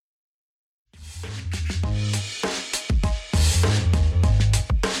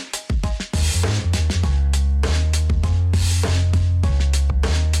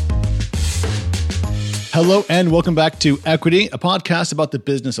Hello and welcome back to Equity, a podcast about the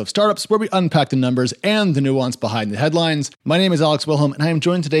business of startups where we unpack the numbers and the nuance behind the headlines. My name is Alex Wilhelm and I am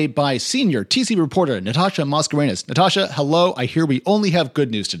joined today by senior TC reporter Natasha Mascarenhas. Natasha, hello. I hear we only have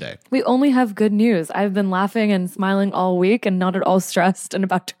good news today. We only have good news. I've been laughing and smiling all week and not at all stressed and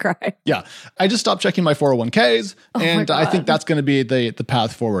about to cry. Yeah, I just stopped checking my 401ks and I think that's going to be the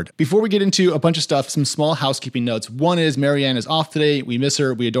path forward. Before we get into a bunch of stuff, some small housekeeping notes. One is Marianne is off today. We miss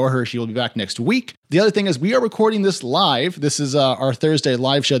her. We adore her. She will be back next week. The other thing is we are recording this live. This is our Thursday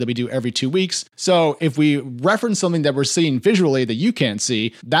live show that we do every 2 weeks. So if we reference something that we're seeing visually that you can't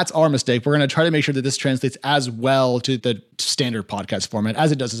see, that's our mistake. We're going to try to make sure that this translates as well to the standard podcast format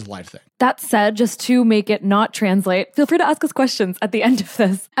as it does as a live thing. That said, just to make it not translate, feel free to ask us questions at the end of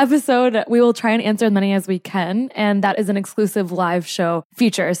this episode. We will try and answer as many as we can. And that is an exclusive live show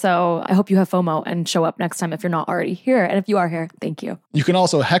feature. So I hope you have FOMO and show up next time if you're not already here. And if you are here, thank you. You can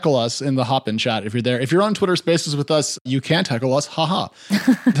also heckle us in the Hop-In chat if you're there. If you're on Twitter Spaces with us, you can't heckle us. Haha.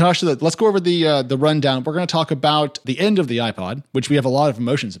 Natasha, let's go over the rundown. We're going to talk about the end of the iPod, which we have a lot of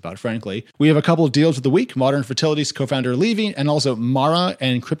emotions about, frankly. We have a couple of deals of the week, Modern Fertility's co-founder leaving, and also Mara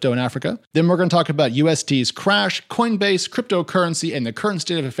and crypto in Africa. Then we're going to talk about UST's crash, Coinbase, cryptocurrency, and the current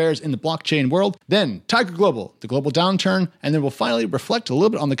state of affairs in the blockchain world. Then Tiger Global, the global downturn. And then we'll finally reflect a little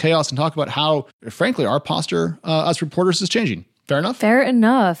bit on the chaos and talk about how, frankly, our posture as reporters is changing. Fair enough? Fair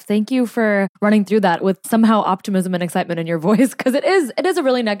enough. Thank you for running through that with somehow optimism and excitement in your voice, because it is a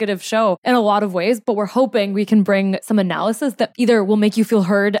really negative show in a lot of ways, but we're hoping we can bring some analysis that either will make you feel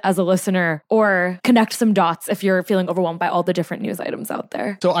heard as a listener or connect some dots if you're feeling overwhelmed by all the different news items out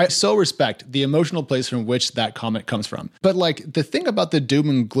there. So I so respect the emotional place from which that comment comes from. But like the thing about the doom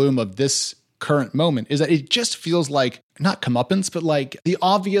and gloom of this current moment is that it just feels like not comeuppance, but like the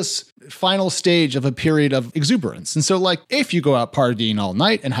obvious final stage of a period of exuberance. And so like, if you go out partying all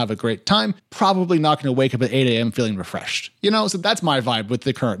night and have a great time, probably not going to wake up at 8 a.m. feeling refreshed. You know, so that's my vibe with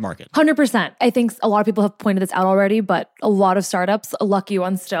the current market. 100%. I think a lot of people have pointed this out already, but a lot of startups, lucky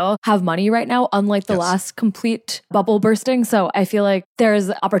ones still, have money right now, unlike the last complete bubble bursting. So I feel like there's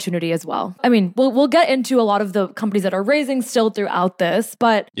opportunity as well. I mean, we'll get into a lot of the companies that are raising still throughout this,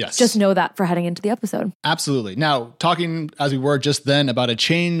 but just know that for heading into the episode. Absolutely. Now, talking as we were just then about a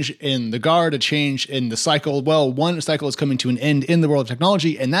change in the guard, a change in the cycle. Well, one cycle is coming to an end in the world of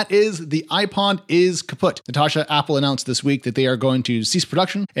technology, and that is the iPod is kaput. Natasha, Apple announced this week that they are going to cease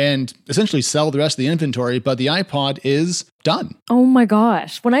production and essentially sell the rest of the inventory, but the iPod is done. Oh my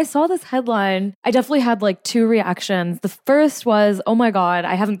gosh. When I saw this headline, I definitely had like two reactions. The first was, oh my God,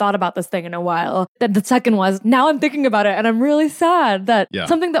 I haven't thought about this thing in a while. Then the second was, now I'm thinking about it and I'm really sad that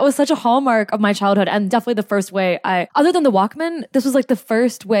something that was such a hallmark of my childhood and definitely the first way other than the Walkman, this was like the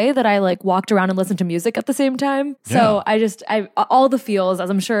first way that I like walked around and listened to music at the same time. So I all the feels, as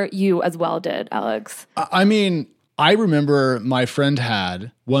I'm sure you as well did, Alex. I mean, I remember my friend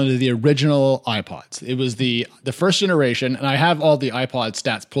had one of the original iPods. It was the first generation, and I have all the iPod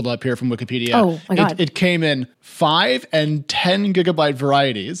stats pulled up here from Wikipedia. Oh my God. It came in 5 and 10 gigabyte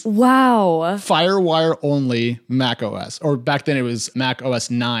varieties. Wow. Firewire only Mac OS, or back then it was Mac OS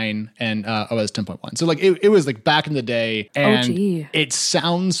 9 and OS 10.1. So like it was like back in the day, and it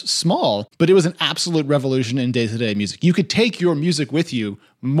sounds small, but it was an absolute revolution in day-to-day music. You could take your music with you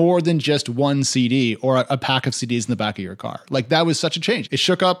more than just one CD or a pack of CDs in the back of your car. Like that was such a change. It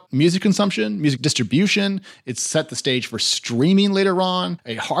shook up music consumption, music distribution. It set the stage for streaming later on,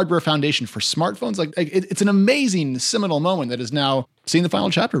 a hardware foundation for smartphones. Like it's an amazing seminal moment that is now seeing the final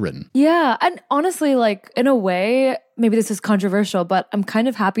chapter written. Yeah. And honestly, like in a way, maybe this is controversial, but I'm kind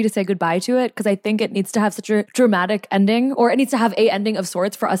of happy to say goodbye to it because I think it needs to have such a dramatic ending, or it needs to have a ending of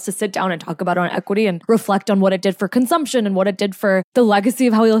sorts for us to sit down and talk about it on Equity and reflect on what it did for consumption and what it did for the legacy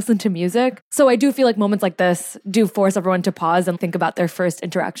of how we listen to music. So I do feel like moments like this do force everyone to pause and think about their first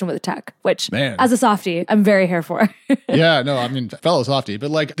interaction with tech, which as a softie, I'm very here for. Yeah, no, I mean, fellow softie,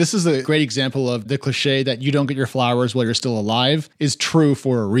 but like this is a great example of the cliche that you don't get your flowers while you're still alive is true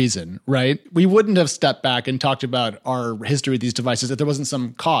for a reason, right? We wouldn't have stepped back and talked about our history of these devices if there wasn't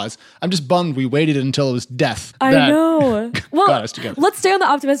some cause. I'm just bummed we waited until it was death. I know. Well, got us together. Let's stay on the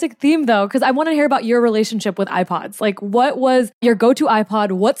optimistic theme though, because I want to hear about your relationship with iPods. Like, what was your go-to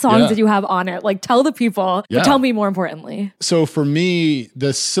iPod? What songs did you have on it? Like, tell the people, but tell me more importantly. So for me,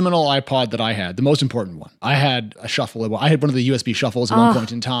 the seminal iPod that I had, the most important one, I had a shuffle. I had one of the USB shuffles at one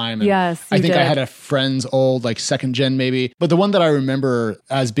point in time. And yes, I think I had a friend's old, like second gen maybe. But the one that I remember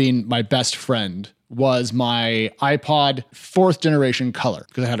as being my best friend was my iPod 4th generation color,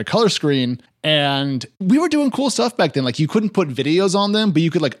 because I had a color screen. And we were doing cool stuff back then. Like you couldn't put videos on them, but you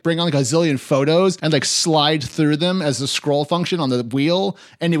could like bring on like a zillion photos and like slide through them as a scroll function on the wheel.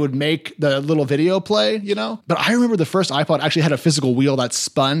 And it would make the little video play, you know? But I remember the first iPod actually had a physical wheel that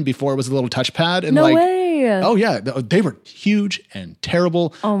spun before it was a little touchpad. And no way. Oh yeah. They were huge and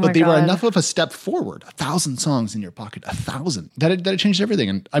terrible, but they were enough of a step forward. 1,000 songs in your pocket, 1,000. That changed everything.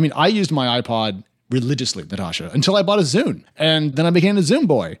 And I mean, I used my iPod religiously, Natasha, until I bought a Zune. And then I became a Zune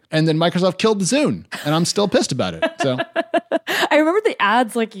boy. And then Microsoft killed the Zune. And I'm still pissed about it. So I remember the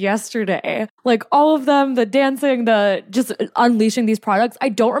ads like yesterday. Like all of them, the dancing, the just unleashing these products. I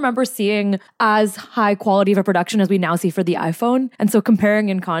don't remember seeing as high quality of a production as we now see for the iPhone. And so comparing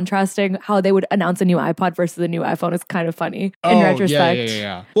and contrasting how they would announce a new iPod versus a new iPhone is kind of funny in retrospect.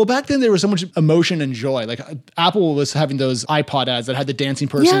 Yeah. Well, back then there was so much emotion and joy. Like Apple was having those iPod ads that had the dancing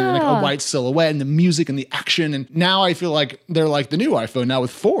person and like a white silhouette and the music and the action. And now I feel like they're like the new iPhone now with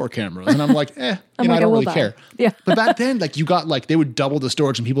 4 cameras. And I'm like, I don't really care. Yeah. But back then, like you got like, they would double the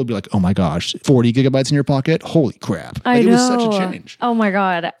storage and people would be like, oh my gosh, 40 gigabytes in your pocket? Holy crap. Like, I know. It was such a change. Oh my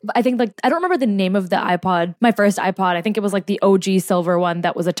God. I think like, I don't remember the name of the iPod, my first iPod. I think it was like the OG silver one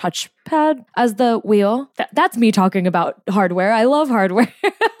that was a touchpad as the wheel. That's me talking about hardware. I love hardware.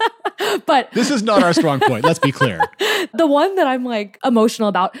 But this is not our strong point. Let's be clear. The one that I'm like emotional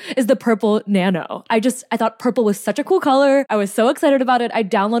about is the purple Nano. I thought purple was such a cool color. I was so excited about it. I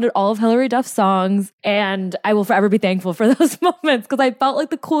downloaded all of Hilary Duff's songs and I will forever be thankful for those moments because I felt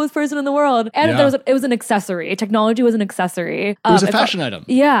like the coolest person in the world. And it was an accessory. Technology was an accessory. It was a fashion item.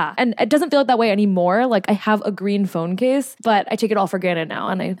 Yeah. And it doesn't feel like that way anymore. Like I have a green phone case, but I take it all for granted now.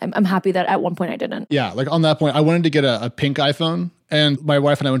 And I'm happy that at one point I didn't. Yeah. Like on that point, I wanted to get a pink iPhone. And my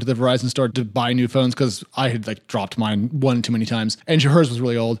wife and I went to the Verizon store to buy new phones because I had like dropped mine one too many times. And hers was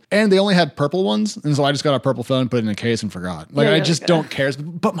really old. And they only had purple ones. And so I just got a purple phone, put it in a case and forgot. Like I just don't care.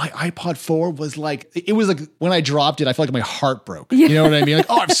 But my iPod 4 was like, it was like when I dropped it, I felt like my heart broke. Yeah. You know what I mean? Like,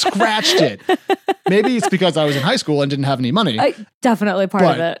 oh, I've scratched it. Maybe it's because I was in high school and didn't have any money. Definitely part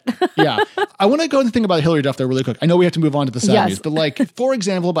of it. Yeah. I want to go into the thing about Hilary Duff there really quick. I know we have to move on to the sad news, but like, for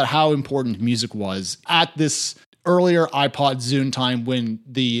example, about how important music was at this earlier iPod Zune time when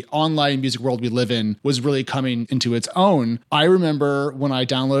the online music world we live in was really coming into its own. I remember when I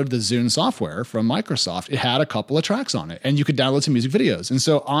downloaded the Zune software from Microsoft, it had a couple of tracks on it and you could download some music videos. And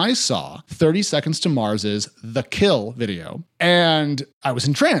so I saw 30 Seconds to Mars's The Kill video and I was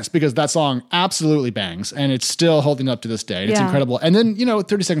entranced because that song absolutely bangs and it's still holding up to this day. It's incredible. And then,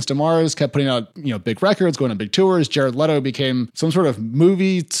 30 Seconds to Mars kept putting out, big records, going on big tours. Jared Leto became some sort of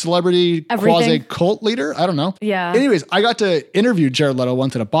movie celebrity, quasi-cult leader. I don't know. Yeah. Anyways, I got to interview Jared Leto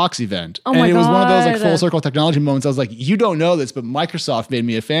once at a Box event. Oh my God. And it was one of those like full circle technology moments. I was like, you don't know this, but Microsoft made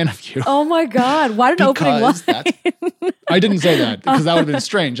me a fan of you. Oh my God. What an opening line. I didn't say that because that would have been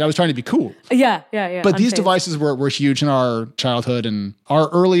strange. I was trying to be cool. Yeah. But these devices were huge in our childhood and our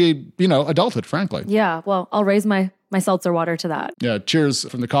early, adulthood, frankly. Yeah. Well, I'll raise my seltzer water to that. Yeah, cheers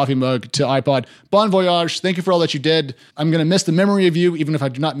from the coffee mug to iPod. Bon voyage. Thank you for all that you did. I'm going to miss the memory of you, even if I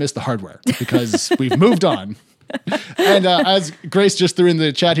do not miss the hardware, because we've moved on. And as Grace just threw in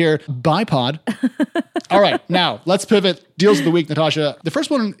the chat here, bipod. All right, now let's pivot. Deals of the week, Natasha. The first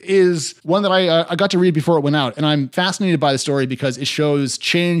one is one that I got to read before it went out, and I'm fascinated by the story because it shows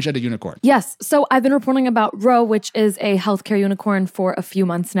change at a unicorn. Yes. So I've been reporting about Ro, which is a healthcare unicorn, for a few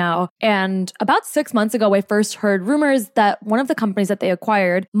months now. And about 6 months ago, I first heard rumors that one of the companies that they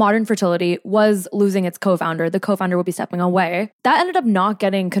acquired, Modern Fertility, was losing its co-founder. The co-founder would be stepping away. That ended up not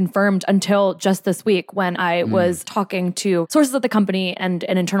getting confirmed until just this week when I was talking to sources at the company, and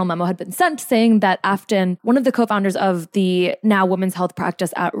an internal memo had been sent saying that Afton, one of the co-founders of the now women's health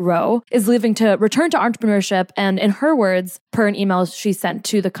practice at Ro, is leaving to return to entrepreneurship. And in her words, per an email she sent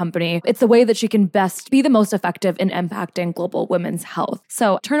to the company, it's the way that she can best be the most effective in impacting global women's health.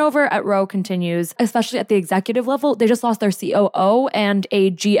 So turnover at Ro continues, especially at the executive level. They just lost their COO and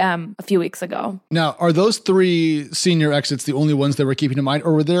a GM a few weeks ago. Now, are those 3 senior exits the only ones that we're keeping in mind,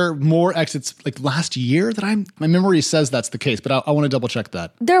 or were there more exits like last year that my memory says that's the case, but I want to double check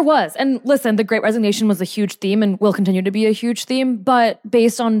that. There was. And listen, the Great Resignation was a huge theme and will continue to be a huge theme. But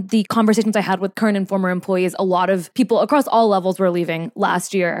based on the conversations I had with current and former employees, a lot of people across all levels were leaving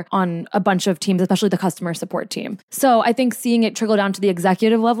last year on a bunch of teams, especially the customer support team. So I think seeing it trickle down to the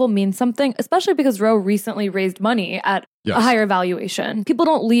executive level means something, especially because Ro recently raised money money at a higher valuation. People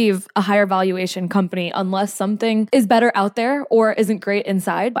don't leave a higher valuation company unless something is better out there or isn't great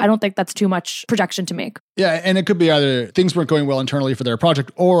inside. I don't think that's too much projection to make. Yeah, and it could be either things weren't going well internally for their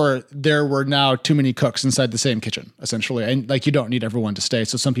project, or there were now too many cooks inside the same kitchen, essentially. And like, you don't need everyone to stay.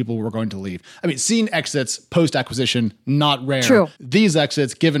 So some people were going to leave. I mean, seeing exits post-acquisition, not rare. True. These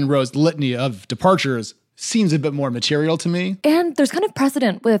exits, given Ro's litany of departures, seems a bit more material to me. And there's kind of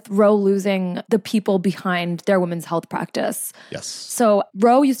precedent with Ro losing the people behind their women's health practice. Yes. So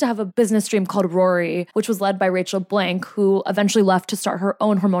Ro used to have a business stream called Rory, which was led by Rachel Blank, who eventually left to start her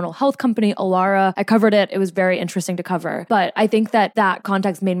own hormonal health company, Alara. I covered it. It was very interesting to cover. But I think that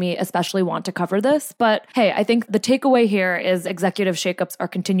context made me especially want to cover this. But hey, I think the takeaway here is executive shakeups are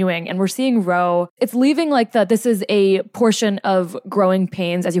continuing, and we're seeing Ro. It's leaving like this is a portion of growing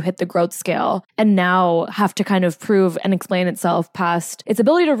pains as you hit the growth scale. And now have to kind of prove and explain itself past its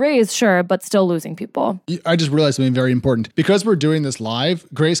ability to raise, sure, but still losing people. I just realized something very important. Because we're doing this live,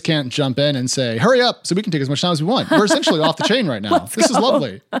 Grace can't jump in and say, hurry up so we can take as much time as we want. We're essentially off the chain right now. This is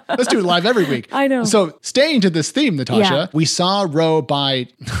lovely. Let's do it live every week. I know. So staying to this theme, Natasha, we saw Ro by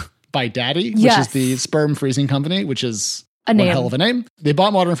Daddy, which is the sperm freezing company, which is one hell of a name. They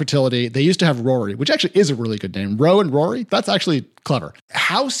bought Modern Fertility. They used to have Rory, which actually is a really good name. Ro and Rory, that's actually clever.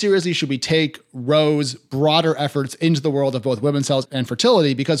 How seriously should we take Ro's broader efforts into the world of both women's health and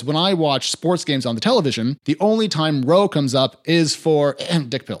fertility? Because when I watch sports games on the television, the only time Ro comes up is for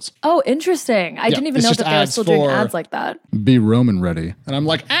dick pills. Oh, interesting. I didn't even know that they were still doing ads like that. Be Roman ready. And I'm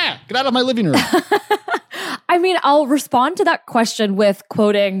like, get out of my living room. I mean, I'll respond to that question with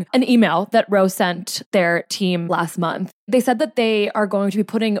quoting an email that Ro sent their team last month. They said that they are going to be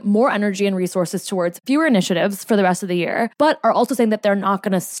putting more energy and resources towards fewer initiatives for the rest of the year, but are also saying that they're not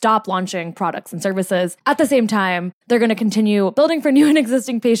going to stop launching products and services. At the same time, they're going to continue building for new and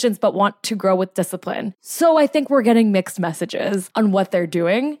existing patients, but want to grow with discipline. So I think we're getting mixed messages on what they're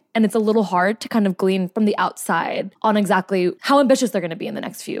doing. And it's a little hard to kind of glean from the outside on exactly how ambitious they're going to be in the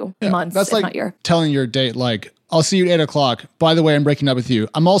next few months, that's if like not year. Telling your date, like, I'll see you at 8 o'clock. By the way, I'm breaking up with you.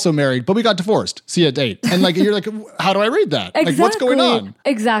 I'm also married, but we got divorced. See you at 8. And like, you're like, how do I read that? Exactly. Like, what's going on?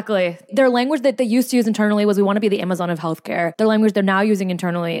 Exactly. Their language that they used to use internally was, we want to be the Amazon of healthcare. Their language they're now using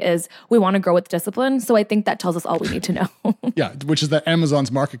internally is, we want to grow with discipline. So I think that tells us all we need to know. Yeah, which is that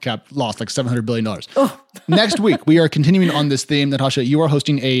Amazon's market cap lost like $700 billion. Next week, we are continuing on this theme. Natasha, you are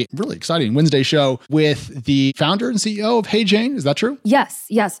hosting a really exciting Wednesday show with the founder and CEO of Hey Jane. Is that true? Yes.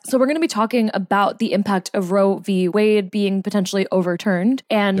 So we're going to be talking about the impact of Roe v. Wade being potentially overturned.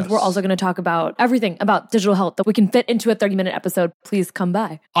 And we're also going to talk about everything about digital health that we can fit into a 30-minute episode. Please come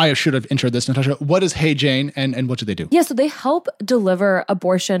by. I should have introed this, Natasha. What is Hey Jane and what do they do? Yeah, so they help deliver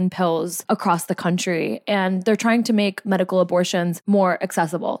abortion pills across the country. And they're trying to make medical abortions more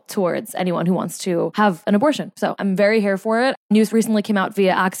accessible towards anyone who wants to have an abortion. So I'm very here for it. News recently came out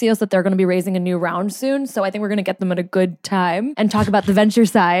via Axios that they're going to be raising a new round soon. So I think we're going to get them at a good time and talk about the venture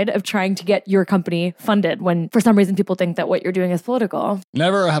side of trying to get your company funded when for some reason people think that what you're doing is political.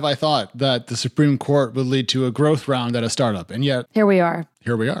 Never have I thought that the Supreme Court would lead to a growth round at a startup. And yet here we are.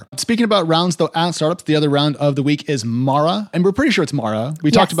 Here we are. Speaking about rounds, though, at startups, the other round of the week is Mara. And we're pretty sure it's Mara.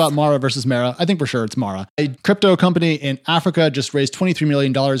 We talked about Mara versus Mara. I think for sure it's Mara. A crypto company in Africa just raised $23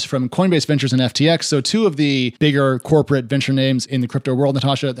 million from Coinbase Ventures and FTX. So two of the bigger corporate venture names in the crypto world,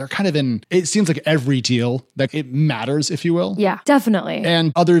 Natasha, they're kind of in, it seems like every deal, like it matters, if you will. Yeah, definitely.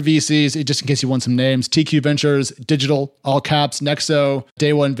 And other VCs, just in case you want some names, TQ Ventures, Digital, all caps, Nexo,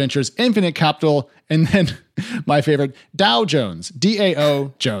 Day One Ventures, Infinite Capital, and then my favorite, Dow Jones,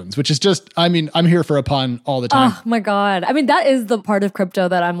 DAO Jones, which is just, I mean, I'm here for a pun all the time. Oh my God. I mean, that is the part of crypto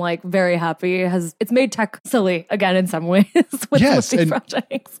that I'm like very happy. It's made tech silly again in some ways with these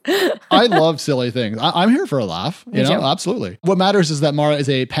projects. I love silly things. I'm here for a laugh, you know, absolutely. What matters is that Mara is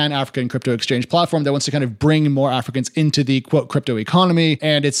a pan-African crypto exchange platform that wants to kind of bring more Africans into the quote crypto economy.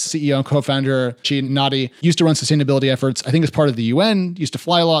 And its CEO and co-founder, Chi Nadi, used to run sustainability efforts, I think as part of the UN, used to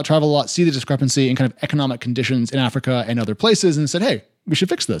fly a lot, travel a lot, see the discrepancy in kind of economic conditions in Africa and other places, and said, hey, we should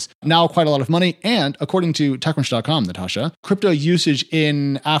fix this. Now quite a lot of money. And according to TechCrunch.com, Natasha, crypto usage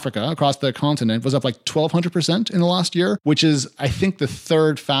in Africa across the continent was up like 1,200% in the last year, which is, I think, the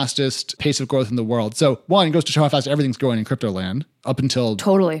third fastest pace of growth in the world. So one, it goes to show how fast everything's growing in crypto land up until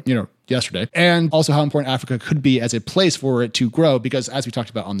yesterday. And also how important Africa could be as a place for it to grow, because as we talked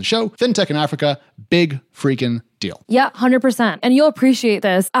about on the show, fintech in Africa, big freaking deal. Yeah, 100%. And you'll appreciate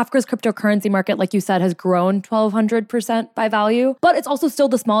this. Africa's cryptocurrency market, like you said, has grown 1,200% by value, but it's also still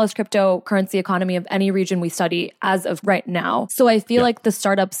the smallest cryptocurrency economy of any region we study as of right now. So I feel like the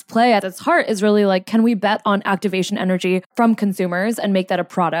startup's play at its heart is really like, can we bet on activation energy from consumers and make that a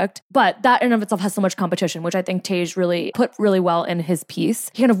product? But that in and of itself has so much competition, which I think Tej really put really well in his piece.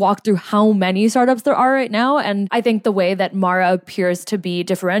 He kind of walked through how many startups there are right now. And I think the way that Mara appears to be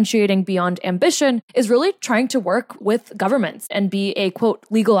differentiating beyond ambition is really trying to work with governments and be a, quote,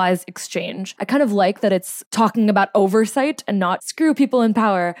 legalized exchange. I kind of like that it's talking about oversight and not screw people in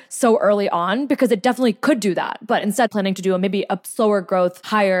power so early on, because it definitely could do that, but instead planning to do maybe a slower growth,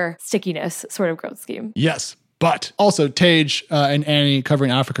 higher stickiness sort of growth scheme. Yes. But also Tej and Annie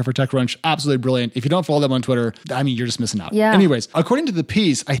covering Africa for TechCrunch, absolutely brilliant. If you don't follow them on Twitter, I mean, you're just missing out. Yeah. Anyways, according to the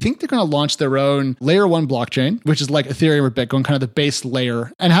piece, I think they're going to launch their own layer 1 blockchain, which is like Ethereum or Bitcoin, kind of the base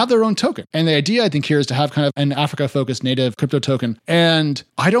layer, and have their own token. And the idea, I think, here is to have kind of an Africa-focused native crypto token. And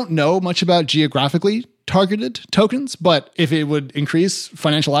I don't know much about geographically targeted tokens, but if it would increase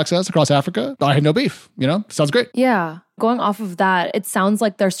financial access across Africa, I had no beef. Sounds great. Yeah. Going off of that, it sounds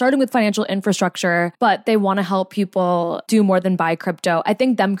like they're starting with financial infrastructure, but they want to help people do more than buy crypto. I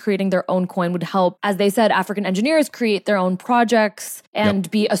think them creating their own coin would help, as they said, African engineers create their own projects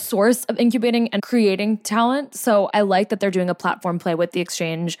and be a source of incubating and creating talent. So I like that they're doing a platform play with the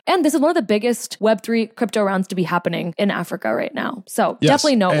exchange. And this is one of the biggest Web3 crypto rounds to be happening in Africa right now. So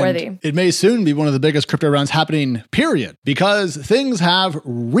definitely noteworthy. And it may soon be one of the biggest crypto rounds happening, period, because things have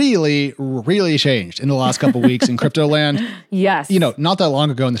really, really changed in the last couple of weeks in crypto land. Yes. Not that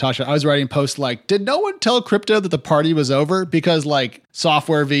long ago, Natasha, I was writing posts like, did no one tell crypto that the party was over? Because like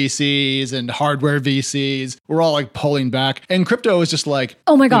software VCs and hardware VCs were all like pulling back. And crypto was just like,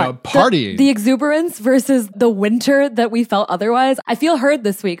 oh my God, partying. The exuberance versus the winter that we felt otherwise. I feel heard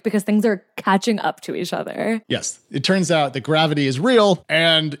this week because things are catching up to each other. Yes. It turns out that gravity is real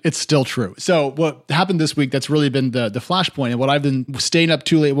and it's still true. So what happened this week that's really been the flashpoint, and what I've been staying up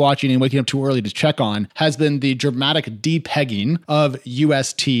too late watching and waking up too early to check on, has been the dramatic depegging of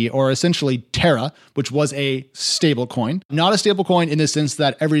UST, or essentially Terra, which was a stable coin. Not a stable coin in the sense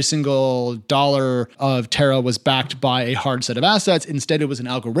that every single dollar of Terra was backed by a hard set of assets. Instead, it was an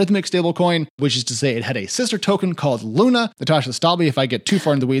algorithmic stable coin, which is to say it had a sister token called Luna. Natasha, stop me if I get too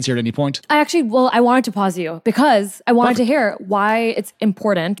far in the weeds here at any point. I wanted to pause you because I wanted to hear why it's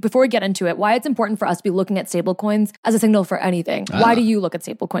important, before we get into it, why it's important for us to be looking at stablecoins as a signal for anything. Why do you look at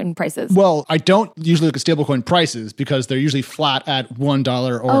stablecoin prices? Well, I don't usually look at stablecoin prices because they're usually flat at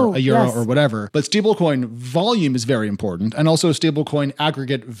 $1 or a euro or whatever. But stablecoin volume is very important, and also stablecoin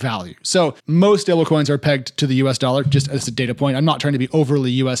aggregate value. So most stablecoins are pegged to the US dollar, just as a data point. I'm not trying to be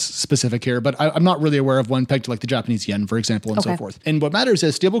overly US specific here, but I'm not really aware of one pegged to like the Japanese yen, for example, and so forth. And what matters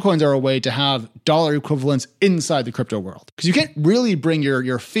is stablecoins are a way to have dollar equivalents inside the crypto world. Because you can't really bring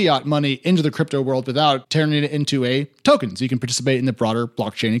your fiat money into the crypto world without turning it into a token, so you can participate in the broader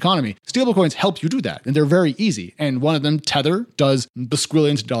blockchain economy. Stablecoins help you do that, and they're very easy. And one of them, Tether, does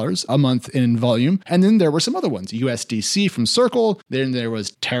basquillions of dollars a month in volume. And then there were some other ones, USDC from Circle, then there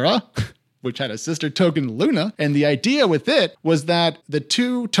was Terra, which had a sister token, Luna. And the idea with it was that the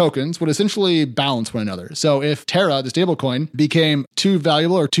two tokens would essentially balance one another. So if Terra, the stablecoin, became too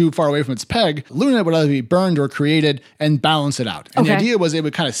valuable or too far away from its peg, Luna would either be burned or created and balance it out. And the idea was it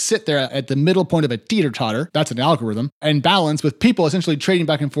would kind of sit there at the middle point of a teeter-totter, that's an algorithm, and balance, with people essentially trading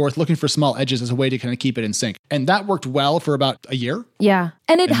back and forth, looking for small edges as a way to kind of keep it in sync. And that worked well for about a year. Yeah.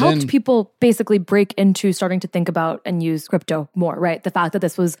 And it helped people basically break into starting to think about and use crypto more, right? The fact that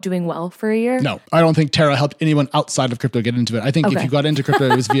this was doing well for a year. No, I don't think Terra helped anyone outside of crypto get into it. I think if you got into crypto,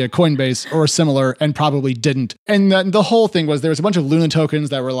 it was via Coinbase or similar, and probably didn't. And the whole thing was there was a bunch of Luna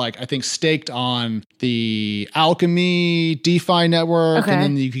tokens that were like, I think, staked on the Alchemy DeFi network, and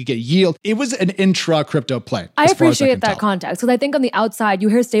then you could get yield. It was an intra crypto play. I appreciate that context, because I think on the outside, you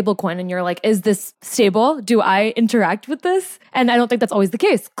hear stablecoin and you're like, is this stable? Do I interact with this? And I don't think that's always the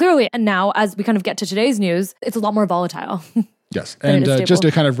case, clearly. And now, as we kind of get to today's news, it's a lot more volatile. Yes. And just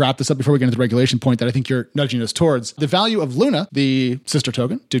to kind of wrap this up before we get into the regulation point that I think you're nudging us towards, the value of Luna, the sister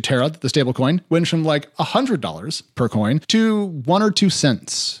token, to Terra, the stable coin, went from like $100 per coin to 1 or 2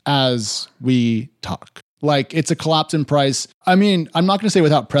 cents as we talk. Like, it's a collapse in price. I mean, I'm not going to say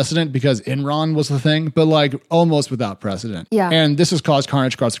without precedent because Enron was the thing, but like almost without precedent. Yeah. And this has caused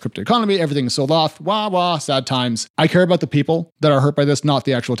carnage across the crypto economy. Everything is sold off. Wah, wah, sad times. I care about the people that are hurt by this, not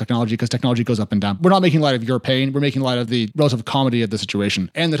the actual technology, because technology goes up and down. We're not making light of your pain. We're making light of the relative comedy of the situation.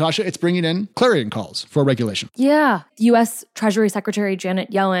 And Natasha, it's bringing in clarion calls for regulation. Yeah. U.S. Treasury Secretary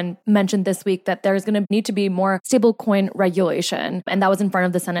Janet Yellen mentioned this week that there's going to need to be more stablecoin regulation. And that was in front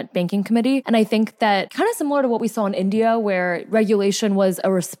of the Senate Banking Committee. And I think that kind of similar to what we saw in India, where regulation was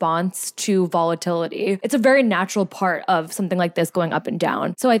a response to volatility. It's a very natural part of something like this going up and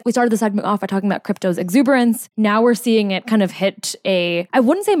down. So we started the segment off by talking about crypto's exuberance. Now we're seeing it kind of hit I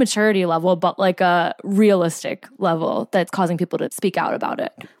wouldn't say maturity level, but like a realistic level that's causing people to speak out about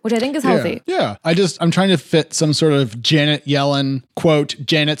it, which I think is healthy. Yeah. I'm trying to fit some sort of Janet Yellen quote,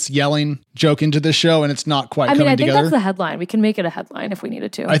 Janet's yelling joke into this show, and it's not quite coming together. I think that's the headline. We can make it a headline if we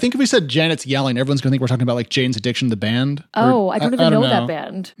needed to. I think if we said Janet's yelling, everyone's going to think we're talking about like Jane's Addiction, the band. Oh, I don't even know that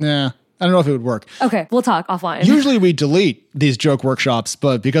band. Yeah. I don't know if it would work. Okay, we'll talk offline. Usually we delete these joke workshops,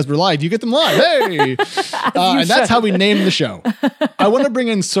 but because we're live, you get them live. Hey! And that's how we name the show. I want to bring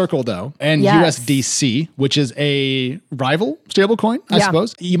in Circle, though, and USDC, which is a rival stablecoin, I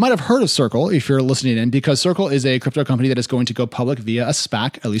suppose. You might have heard of Circle if you're listening in, because Circle is a crypto company that is going to go public via a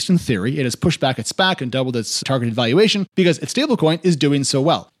SPAC, at least in theory. It has pushed back its SPAC and doubled its targeted valuation because its stablecoin is doing so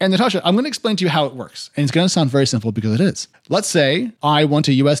well. And Natasha, I'm going to explain to you how it works. And it's going to sound very simple because it is. Let's say I want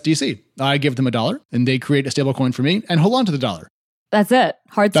a USDC. I give them $1 and they create a stablecoin for me and hold on to the $1. That's it.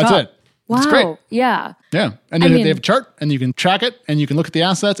 Hard stop. That's it. Wow. It's great. Yeah. Yeah. And then they have a chart and you can track it and you can look at the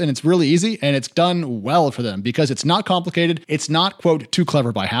assets and it's really easy and it's done well for them because it's not complicated. It's not, quote, too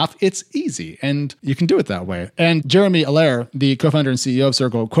clever by half. It's easy and you can do it that way. And Jeremy Allaire, the co-founder and CEO of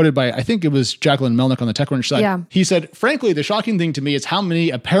Circle, quoted by, I think it was Jacqueline Melnick on the TechCrunch side. He said, frankly, the shocking thing to me is how many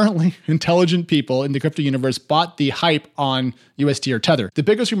apparently intelligent people in the crypto universe bought the hype on UST or Tether. The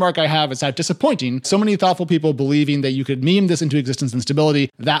biggest remark I have is how disappointing so many thoughtful people believing that you could meme this into existence and stability.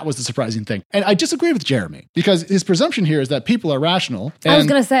 That was the surprising thing. And I disagree with Jeremy because his presumption here is that people are rational. I was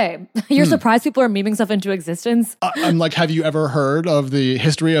going to say, you're surprised people are memeing stuff into existence? I'm like, have you ever heard of the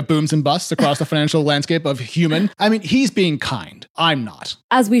history of booms and busts across the financial landscape of human? I mean, he's being kind. I'm not.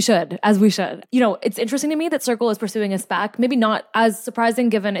 As we should. You know, it's interesting to me that Circle is pursuing a SPAC. Maybe not as surprising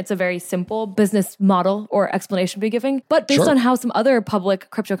given it's a very simple business model or explanation to be giving, but based on how some other public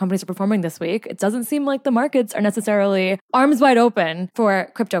crypto companies are performing this week, it doesn't seem like the markets are necessarily arms wide open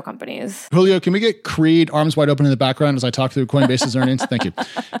for crypto companies. Julio, can we get Creed arms wide open in the background as I talk through Coinbase's earnings? Thank you.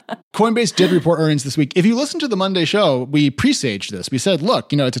 Coinbase did report earnings this week. If you listen to the Monday show, we presaged this. We said,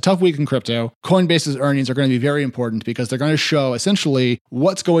 look, it's a tough week in crypto. Coinbase's earnings are going to be very important because they're going to show essentially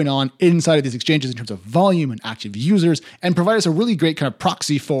what's going on inside of these exchanges in terms of volume and active users and provide us a really great kind of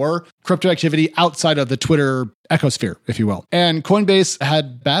proxy for crypto activity outside of the Twitter ecosphere, if you will. And Coinbase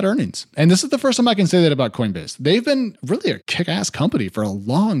had bad earnings. And this is the first time I can say that about Coinbase. They've been really a kick-ass company for a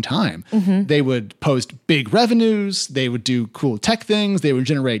long time. Mm-hmm. They would post big revenues. They would do cool tech things. They would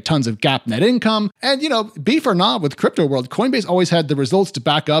generate tons of GAAP net income. And, beef or not with crypto world, Coinbase always had the results to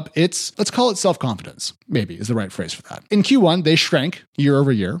back up its, let's call it self-confidence, maybe is the right phrase for that. In Q1, they shrank year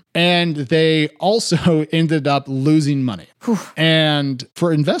over year. And they also ended up losing money. Whew. And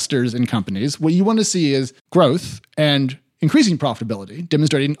for investors in companies, what you want to see is growth and increasing profitability,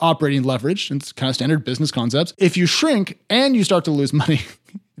 demonstrating operating leverage, and it's kind of standard business concepts. If you shrink and you start to lose money,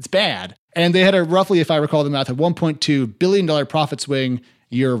 it's bad. And they had a roughly, if I recall the math, a $1.2 billion profit swing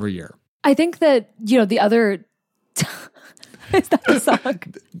year over year. I think that, the other... Is that the song?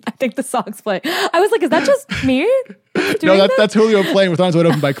 I think the song's playing. I was like, is that just me? No, that's Julio playing with Arms Wide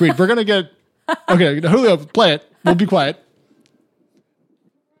Open by Creed. We're going to get... Okay, Julio, play it. We'll be quiet.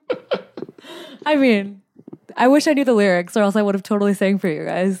 I mean, I wish I knew the lyrics or else I would have totally sang for you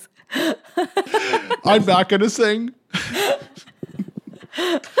guys. I'm not going to sing.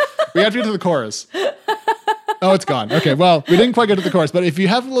 We have to get to the chorus. Oh, it's gone. Okay, well, we didn't quite get to the chorus, but if you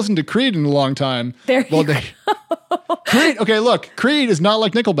haven't listened to Creed in a long time, Creed, okay, look, Creed is not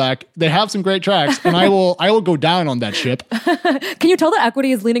like Nickelback. They have some great tracks, and I will go down on that ship. Can you tell that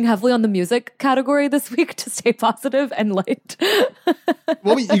Equity is leaning heavily on the music category this week to stay positive and light?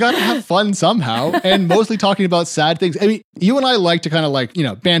 Well, you got to have fun somehow, and mostly talking about sad things. I mean, you and I like to kind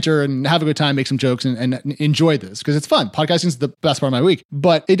of banter and have a good time, make some jokes, and enjoy this because it's fun. Podcasting is the best part of my week,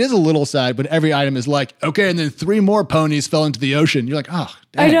 but it is a little sad when every item is like, okay, and then 3 more ponies fell into the ocean. You're like, oh,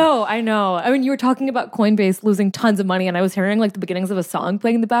 dang. I know. I mean, you were talking about Coinbase losing tons of money, and I was hearing like the beginnings of a song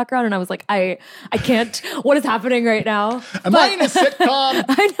playing in the background, and I was like, I can't. What is happening right now? Am I in a sitcom?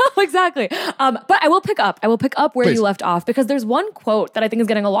 I know, exactly. But I will pick up where Please. You left off because there's one quote that I think is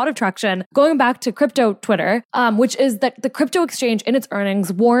getting a lot of traction going back to crypto Twitter, which is that the crypto exchange in its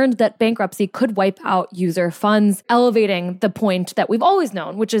earnings warned that bankruptcy could wipe out user funds, elevating the point that we've always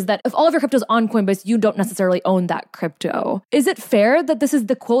known, which is that if all of your crypto's on Coinbase, you don't necessarily own that crypto. Is it fair that this is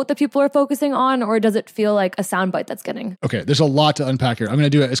the quote that people are focusing on, or does it feel like a soundbite that's getting? Okay, there's a lot to unpack here. I'm going to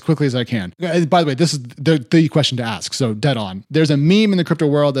do it as quickly as I can. By the way, this is the question to ask, so dead on. There's a meme in the crypto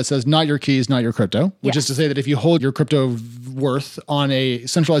world that says, not your keys, not your crypto, which is to say that if you hold your crypto worth on a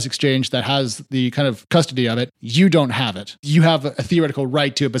centralized exchange that has the kind of custody of it, you don't have it. You have a theoretical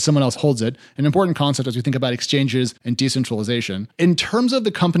right to it, but someone else holds it. An important concept as we think about exchanges and decentralization. In terms of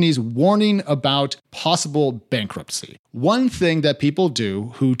the companies warning about possible bankruptcy, one thing that people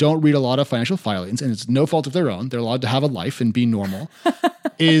do who don't read a lot of financial filings, and it's no fault of their own, they're allowed to have a life and be normal,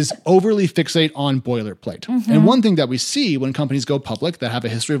 is overly fixate on boilerplate. Mm-hmm. And one thing that we see when companies go public that have a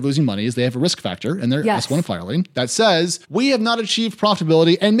history of losing money is they have a risk factor in their S1 filing that says, we have not achieved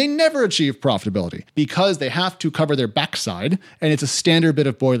profitability and may never achieve profitability because they have to cover their backside and it's a standard bit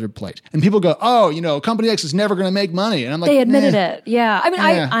of boilerplate. And people go, company X is never going to make money. And I'm like, they admitted it. Yeah. I mean,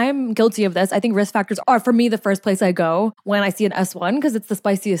 I'm guilty of this. I think risk factors are, for me, the first place I go when I see an S1 because it's the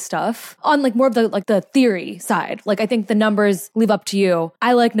spiciest stuff. On like more of the theory side, like I think the numbers leave up to you.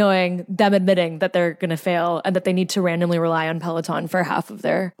 I like knowing them admitting that they're going to fail and that they need to randomly rely on Peloton for half of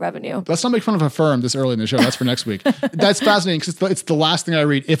their revenue. Let's not make fun of Affirm this early in the show. That's for next week. That's fascinating because it's the last thing I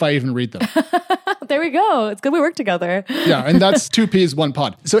read if I even read them. There we go. It's good we work together. Yeah, and that's 2 peas, 1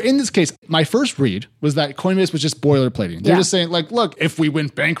 pod. So in this case, my first read was that Coinbase was just boilerplating. They're just saying like, look, if we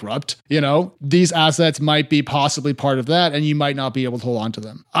went bankrupt, these assets might be possibly part of that and you might not be able to hold on to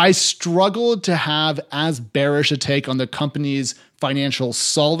them. I struggled to have as bearish a take on the company's financial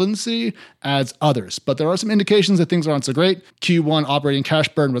solvency as others. But there are some indications that things aren't so great. Q1 operating cash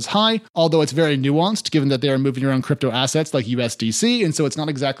burn was high, although it's very nuanced given that they are moving around crypto assets like USDC, and so it's not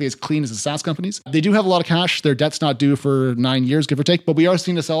exactly as clean as the SaaS companies. They do have a lot of cash. Their debt's not due for 9 years, give or take, but we are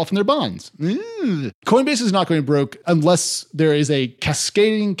seeing a sell-off in their bonds. Coinbase is not going broke unless there is a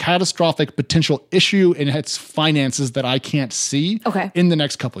cascading, catastrophic potential issue in its finances that I can't see in the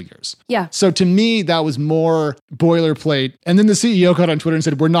next couple of years. Yeah. So to me, that was more boilerplate. And then the CEO got on Twitter and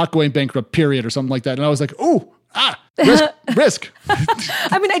said, we're not going bankrupt, period, or something like that. And I was like, risk.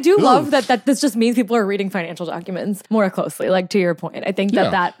 I mean, I do love that this just means people are reading financial documents more closely, like to your point. I think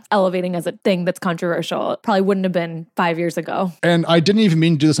that elevating as a thing that's controversial probably wouldn't have been 5 years ago. And I didn't even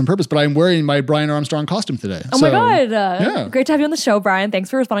mean to do this on purpose, but I'm wearing my Brian Armstrong costume today. Oh my God. Great to have you on the show, Brian. Thanks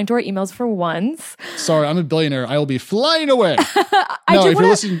for responding to our emails for once. Sorry, I'm a billionaire. I will be flying away. You're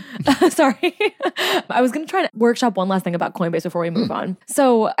listening. Sorry. I was going to try to workshop one last thing about Coinbase before we move on.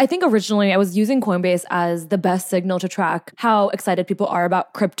 So I think originally I was using Coinbase as the best signal to track how excited people are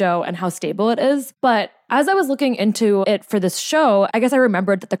about crypto and how stable it is. But as I was looking into it for this show, I guess I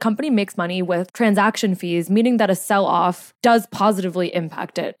remembered that the company makes money with transaction fees, meaning that a sell-off does positively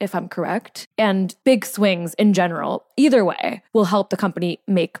impact it, if I'm correct. And big swings in general, either way, will help the company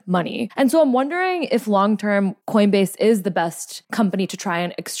make money. And so I'm wondering if long-term Coinbase is the best company to try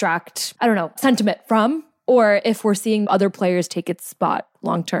and extract, sentiment from, or if we're seeing other players take its spot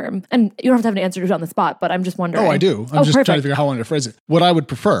long term. And you don't have to have an answer to it on the spot, but I'm just wondering. Oh, I do. I'm just trying to figure out how I want to phrase it. What I would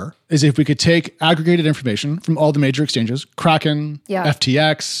prefer is if we could take aggregated information from all the major exchanges, Kraken,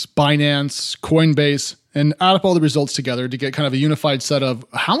 FTX, Binance, Coinbase, and add up all the results together to get kind of a unified set of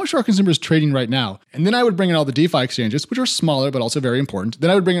how much are consumers trading right now. And then I would bring in all the DeFi exchanges, which are smaller, but also very important. Then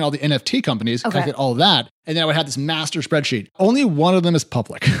I would bring in all the NFT companies, calculate all of that. And then I would have this master spreadsheet. Only one of them is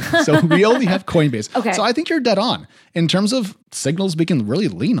public. So we only have Coinbase. So I think you're dead on. In terms of signals we can really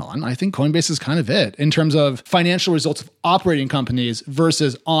lean on, I think Coinbase is kind of it. In terms of financial results of operating companies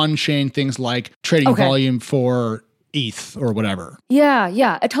versus on-chain things like trading volume for ETH or whatever.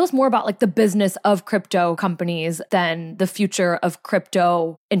 Yeah. It tells more about like the business of crypto companies than the future of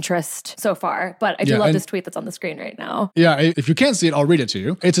crypto interest so far. But I do love this tweet that's on the screen right now. Yeah, if you can't see it, I'll read it to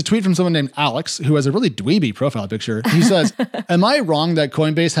you. It's a tweet from someone named Alex, who has a really dweeby profile picture. He says, am I wrong that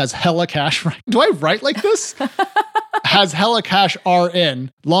Coinbase has hella cash? Do I write like this? Has hella cash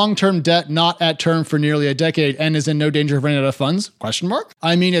RN, long-term debt not at term for nearly a decade and is in no danger of running out of funds? ?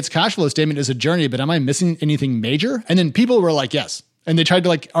 I mean, its cash flow statement is a journey, but am I missing anything major? And then people were like, yes. And they tried to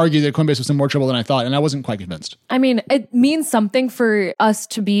like argue that Coinbase was in more trouble than I thought, and I wasn't quite convinced. I mean, it means something for us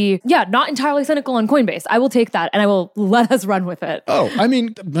to be, not entirely cynical on Coinbase. I will take that and I will let us run with it. Oh, I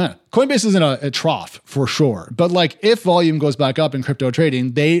mean, Coinbase is in a trough for sure. But like if volume goes back up in crypto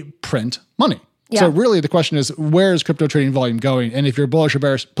trading, they print money. So really the question is, where is crypto trading volume going? And if you're bullish or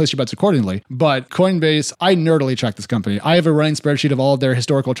bearish, place your bets accordingly. But Coinbase, I nerdily track this company. I have a running spreadsheet of all of their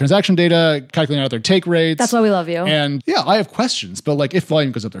historical transaction data, calculating out their take rates. That's why we love you. And I have questions, but like if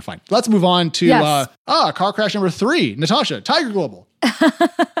volume goes up, they're fine. Let's move on to car crash number 3. Natasha, Tiger Global.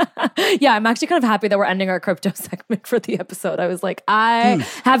 Yeah, I'm actually kind of happy that we're ending our crypto segment for the episode. I was like, I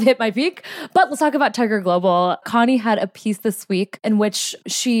have hit my peak. But let's talk about Tiger Global. Connie had a piece this week in which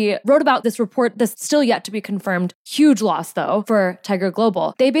she wrote about this report that's still yet to be confirmed. Huge loss, though, for Tiger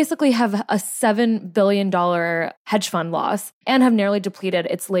Global. They basically have a $7 billion hedge fund loss and have nearly depleted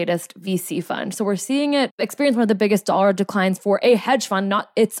its latest VC fund. So we're seeing it experience one of the biggest dollar declines for a hedge fund,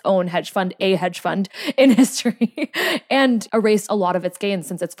 not its own hedge fund, a hedge fund in history, and erased a lot of its gains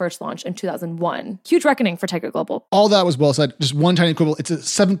since its first launch in 2001. Huge reckoning for Tiger Global. All that was well said. Just one tiny quibble. It's a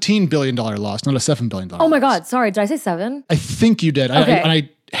 $17 billion loss, not a $7 billion loss. Oh my God. Sorry. Did I say 7? I think you did. Okay. I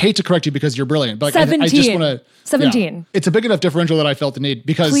hate to correct you because you're brilliant, but 17. I just want to... 17. Yeah, it's a big enough differential that I felt the need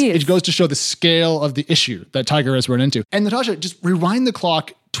because it goes to show the scale of the issue that Tiger has run into. And Natasha, just rewind the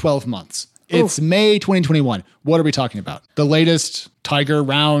clock 12 months. It's May 2021. What are we talking about? The latest Tiger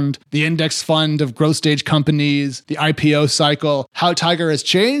round, the index fund of growth stage companies, the IPO cycle, how Tiger has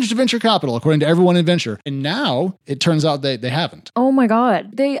changed venture capital according to everyone in venture. And now it turns out they haven't. Oh my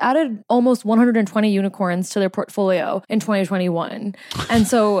God. They added almost 120 unicorns to their portfolio in 2021. And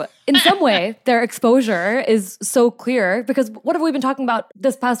so in some way, their exposure is so clear because what have we been talking about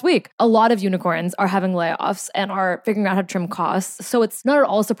this past week? A lot of unicorns are having layoffs and are figuring out how to trim costs. So it's not at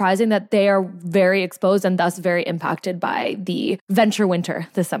all surprising that they are very exposed and thus very impacted by the venture winter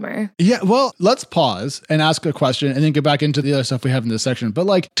this summer. Yeah, well, let's pause and ask a question and then get back into the other stuff we have in this section. But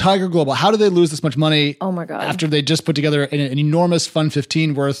like Tiger Global, how did they lose this much money? Oh my God. After they just put together an enormous Fund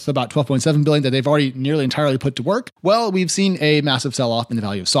 15 worth about $12.7 billion that they've already nearly entirely put to work? Well, we've seen a massive sell-off in the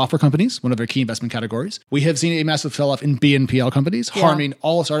value of software companies, one of their key investment categories. We have seen a massive sell-off in BNPL companies, harming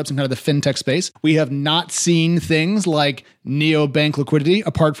all startups in kind of the fintech space. We have not seen things like neobank liquidity,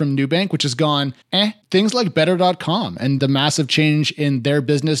 apart from Nubank, which has gone, Things like Better.com and the massive change in their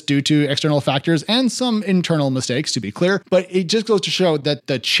business due to external factors and some internal mistakes, to be clear. But it just goes to show that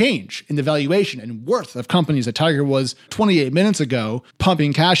the change in the valuation and worth of companies that Tiger was 28 minutes ago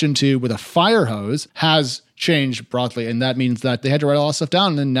pumping cash into with a fire hose has changed broadly. And that means that they had to write a lot of stuff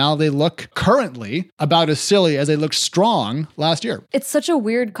down. And now they look currently about as silly as they looked strong last year. It's such a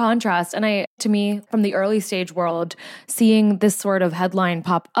weird contrast. And to me, from the early stage world, seeing this sort of headline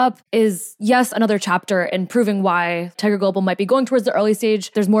pop up is, yes, another chapter in proving why Tiger Global might be going towards the early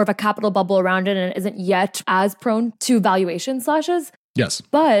stage. There's more of a capital bubble around it and it isn't yet as prone to valuation slashes. Yes.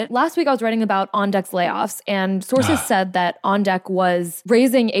 But last week I was writing about OnDeck's layoffs, and sources said that OnDeck was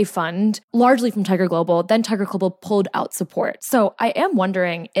raising a fund largely from Tiger Global. Then Tiger Global pulled out support. So I am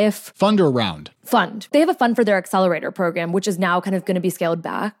wondering if... Fund or round? Fund. They have a fund for their accelerator program, which is now kind of going to be scaled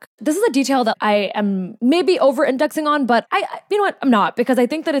back. This is a detail that I am maybe over-indexing on, but you know what? I'm not, because I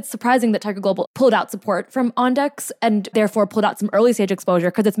think that it's surprising that Tiger Global pulled out support from OnDeck and therefore pulled out some early stage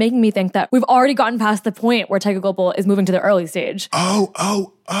exposure, because it's making me think that we've already gotten past the point where Tiger Global is moving to the early stage. Oh.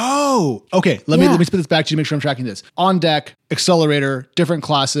 Okay, let me spit this back to you to make sure I'm tracking this. OnDeck, accelerator, different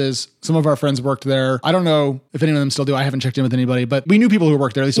classes. Some of our friends worked there. I don't know if any of them still do. I haven't checked in with anybody, but we knew people who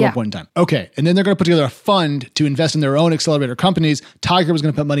worked there at least at one point in time. Okay, and then they're going to put together a fund to invest in their own accelerator companies. Tiger was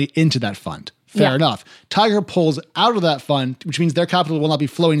going to put money into that fund. Fair enough. Tiger pulls out of that fund, which means their capital will not be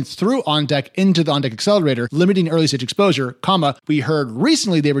flowing through OnDeck into the OnDeck accelerator, limiting early stage exposure, we heard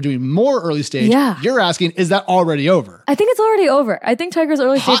recently they were doing more early stage. Yeah. You're asking, is that already over? I think it's already over. I think Tiger's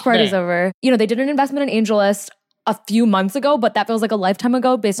early stage party is over. You know, they did an investment in AngelList a few months ago, but that feels like a lifetime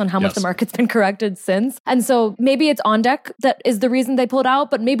ago based on how much the market's been corrected since. And so maybe it's OnDeck that is the reason they pulled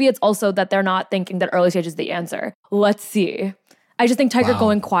out, but maybe it's also that they're not thinking that early stage is the answer. Let's see. I just think Tiger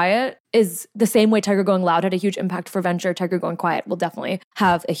going quiet is the same way Tiger going loud had a huge impact for venture. Tiger going quiet will definitely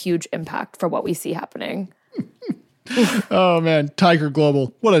have a huge impact for what we see happening. Oh man, Tiger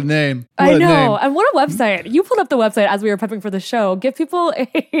Global. What a name. I know. And what a website. You pulled up the website as we were prepping for the show. Give people a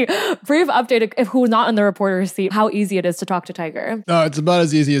brief update if who's not in the reporter's seat, how easy it is to talk to Tiger. It's about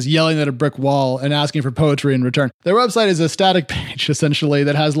as easy as yelling at a brick wall and asking for poetry in return. Their website is a static page, essentially,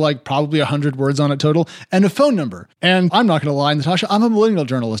 that has like probably 100 words on it total and a phone number. And I'm not going to lie, Natasha, I'm a millennial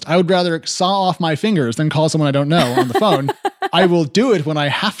journalist. I would rather saw off my fingers than call someone I don't know on the phone. I will do it when I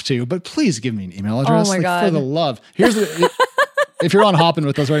have to, but please give me an email address. Oh my God. For the love. Here's the... If you're on Hopin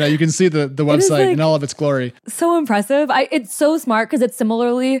with us right now, you can see the website in all of its glory. So impressive. It's so smart because it's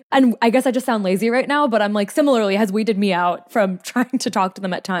similarly, and I guess I just sound lazy right now, but I'm like, similarly has weeded me out from trying to talk to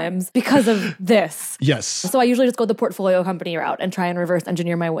them at times because of this. Yes. So I usually just go the portfolio company route and try and reverse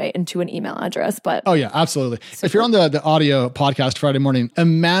engineer my way into an email address. But oh yeah, absolutely. If you're on the audio podcast Friday morning,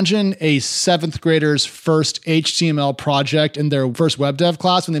 imagine a 7th grader's first HTML project in their first web dev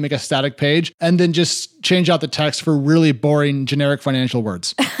class when they make a static page and then just change out the text for really boring generic financial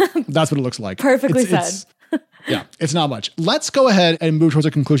words. That's what it looks like. Perfectly said. Yeah, it's not much. Let's go ahead and move towards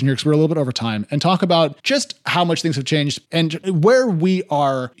a conclusion here because we're a little bit over time and talk about just how much things have changed and where we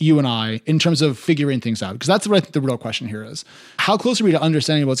are, you and I, in terms of figuring things out. Because that's what I think the real question here is. How close are we to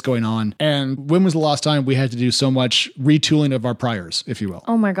understanding what's going on? And when was the last time we had to do so much retooling of our priors, if you will?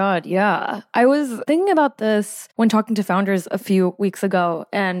 Oh my God, yeah. I was thinking about this when talking to founders a few weeks ago.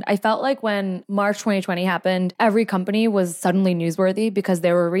 And I felt like when March 2020 happened, every company was suddenly newsworthy because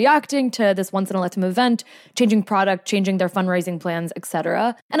they were reacting to this once-in-a-lifetime event, changing product, changing their fundraising plans,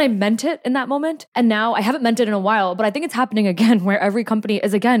 etc. And I meant it in that moment. And now I haven't meant it in a while, but I think it's happening again where every company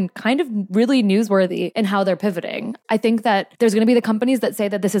is again kind of really newsworthy in how they're pivoting. I think that there's going to be the companies that say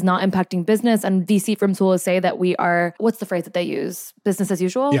that this is not impacting business, and VC firms will say that we are, what's the phrase that they use? Business as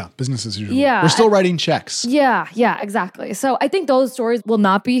usual? Yeah, business as usual. Yeah. We're still writing checks. Yeah, exactly. So I think those stories will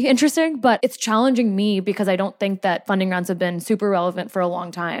not be interesting, but it's challenging me because I don't think that funding rounds have been super relevant for a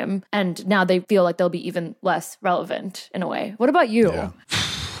long time. And now they feel like they'll be even less relevant in a way. What about you? Yeah.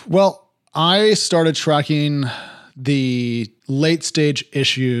 Well, I started tracking the late stage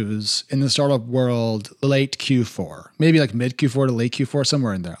issues in the startup world late Q4, maybe like mid Q4 to late Q4,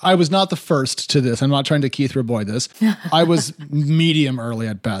 somewhere in there. I was not the first to this. I'm not trying to Keith Raboy this. I was medium early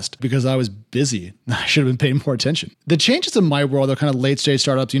at best because I was busy. I should have been paying more attention. The changes in my world are kind of late stage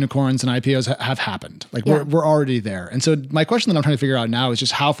startups, unicorns, and IPOs have happened. Like we're already there. And so my question that I'm trying to figure out now is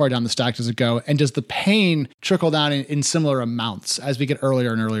just how far down the stack does it go? And does the pain trickle down in similar amounts as we get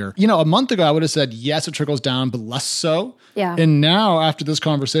earlier and earlier? You know, a month ago, I would have said, yes, it trickles down, but less so. Yeah. And now, after this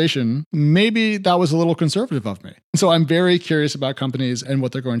conversation, maybe that was a little conservative of me. So I'm very curious about companies and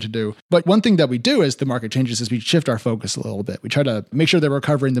what they're going to do. But one thing that we do as the market changes is we shift our focus a little bit. We try to make sure that we're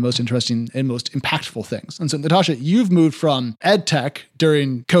covering the most interesting and most impactful things. And so, Natasha, you've moved from ed tech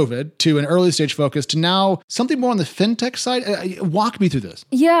during COVID to an early stage focus to now something more on the fintech side. Walk me through this.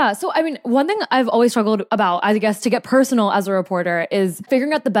 Yeah. So, I mean, one thing I've always struggled about, I guess, to get personal as a reporter is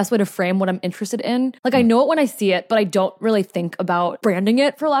figuring out the best way to frame what I'm interested in. Like, I know it when I see it, but I don't really think about branding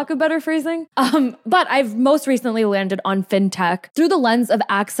it, for lack of better phrasing. But I've most recently landed on fintech through the lens of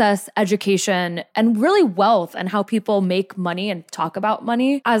access, education, and really wealth and how people make money and talk about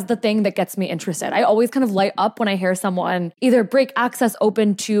money as the thing that gets me interested. I always kind of light up when I hear someone either break access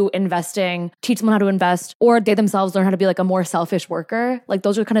open to investing, teach someone how to invest, or they themselves learn how to be like a more selfish worker. Like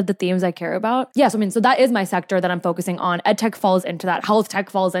those are kind of the themes I care about. Yes, I mean, so that is my sector that I'm focusing on. Ed tech falls into that. Health tech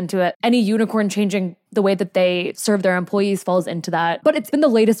falls into it. Any unicorn changing the way that they serve their employees falls into that. But it's been the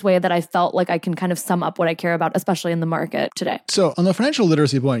latest way that I felt like I can kind of sum up what I care about, especially in the market today. So on the financial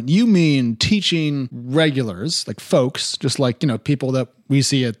literacy point, you mean teaching regulars, like folks, just like, you know, people that we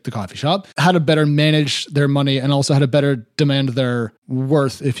see at the coffee shop, how to better manage their money and also how to better demand their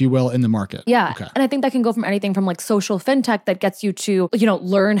worth, if you will, in the market. Yeah. Okay. And I think that can go from anything from like social fintech that gets you to, you know,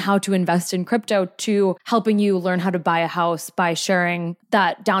 learn how to invest in crypto to helping you learn how to buy a house by sharing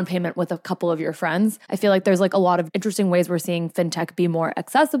that down payment with a couple of your friends. I feel like there's like a lot of interesting ways we're seeing fintech be more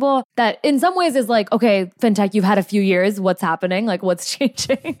accessible that in some ways is like, okay, fintech, you've had a few years. What's happening? Like what's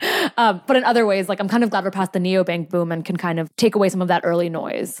changing? But in other ways, like I'm kind of glad we're past the neobank boom and can kind of take away some of that early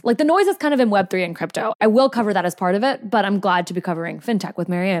noise. Like the noise is kind of in Web3 and crypto. I will cover that as part of it, but I'm glad to be covering fintech with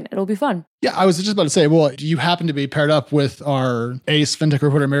Marianne. It'll be fun. Yeah, I was just about to say, well, you happen to be paired up with our ace fintech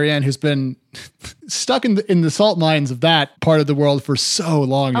reporter, Marianne, who's been stuck in the salt mines of that part of the world for so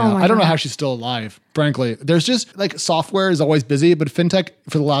long now. I don't know how she's still alive, frankly. There's just like software is always busy, but fintech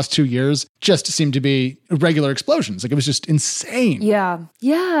for the last 2 years just seemed to be regular explosions. Like it was just insane. Yeah.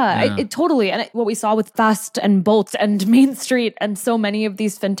 It totally. And what we saw with Fast and Bolt and Main Street and so many of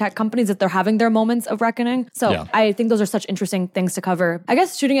these fintech companies that they're having their moments of reckoning. So I think those are such interesting things to cover. I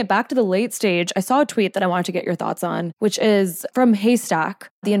guess shooting it back to the late stage, I saw a tweet that I wanted to get your thoughts on, which is from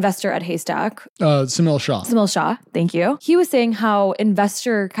Haystack, the investor at Haystack. Samil Shah. Samil Shah, thank you. He was saying how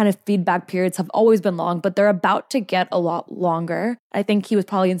investor kind of feedback periods have always been long, but they're about to get a lot longer. I think he was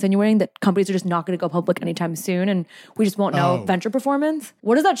probably insinuating that companies are just not going to go public anytime soon and we just won't know venture performance.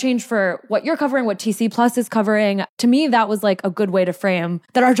 What does that change for what you're covering, what TC Plus is covering? To me, that was like a good way to frame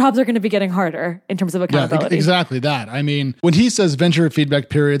that our jobs are going to be getting harder in terms of accountability. Yeah, exactly that. I mean, when he says venture feedback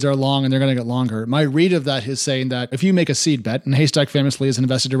periods are long and they're going to get longer, my read of that is saying that if you make a seed bet, and Haystack famously is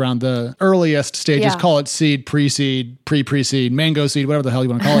invested around the earliest stages, call it seed, pre-seed, pre-seed, mango seed, whatever the hell you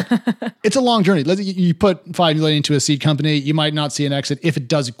want to call it. It's a long journey. You put $5 million into a seed company, you might not see an exit if it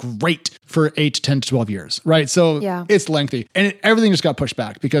does great for 8 to 10 to 12 years, right? So it's lengthy. And everything just got pushed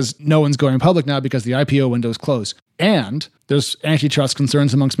back because no one's going public now because the IPO window is closed. And there's antitrust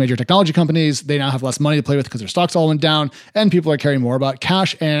concerns amongst major technology companies. They now have less money to play with because their stocks all went down, and people are caring more about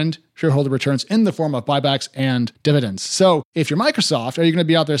cash and shareholder returns in the form of buybacks and dividends. So if you're Microsoft, are you going to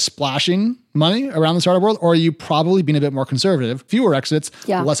be out there splashing money around the startup world, or are you probably being a bit more conservative, fewer exits,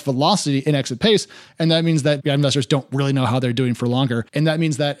 less velocity in exit pace? And that means that investors don't really know how they're doing for longer. And that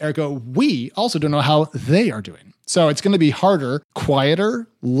means that, ergo, we also don't know how they are doing. So it's going to be harder, quieter,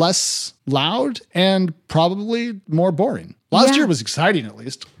 less loud, and probably more boring. Last year was exciting, at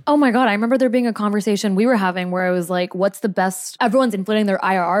least. Oh my God. I remember there being a conversation we were having where I was like, what's the best? Everyone's inflating their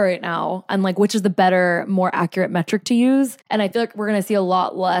IRR right now. And like, which is the better, more accurate metric to use? And I feel like we're going to see a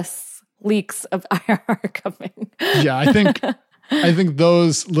lot less leaks of IRR coming. Yeah, I think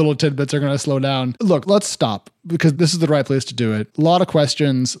those little tidbits are going to slow down. Look, let's stop because this is the right place to do it. A lot of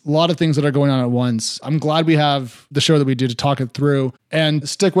questions, a lot of things that are going on at once. I'm glad we have the show that we do to talk it through, and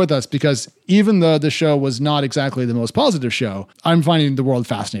stick with us because even though the show was not exactly the most positive show, I'm finding the world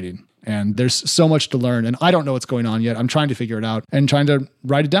fascinating. And there's so much to learn. And I don't know what's going on yet. I'm trying to figure it out and trying to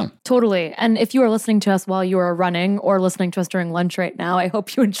write it down. Totally. And if you are listening to us while you are running or listening to us during lunch right now, I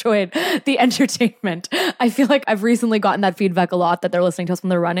hope you enjoyed the entertainment. I feel like I've recently gotten that feedback a lot that they're listening to us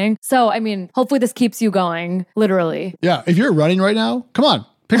when they're running. So, I mean, hopefully this keeps you going, literally. Yeah. If you're running right now, come on.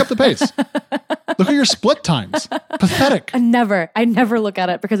 Pick up the pace. Look at your split times. Pathetic. I never look at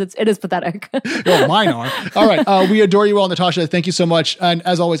it because it is pathetic. Well, mine are. All right. We adore you all, Natasha. Thank you so much. And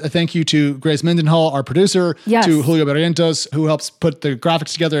as always, a thank you to Grace Mendenhall, our producer, to Julio Barrientos, who helps put the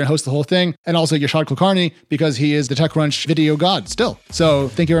graphics together and host the whole thing, and also Yashad Kulkarni, because he is the TechCrunch video god still. So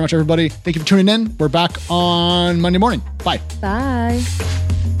thank you very much, everybody. Thank you for tuning in. We're back on Monday morning. Bye. Bye.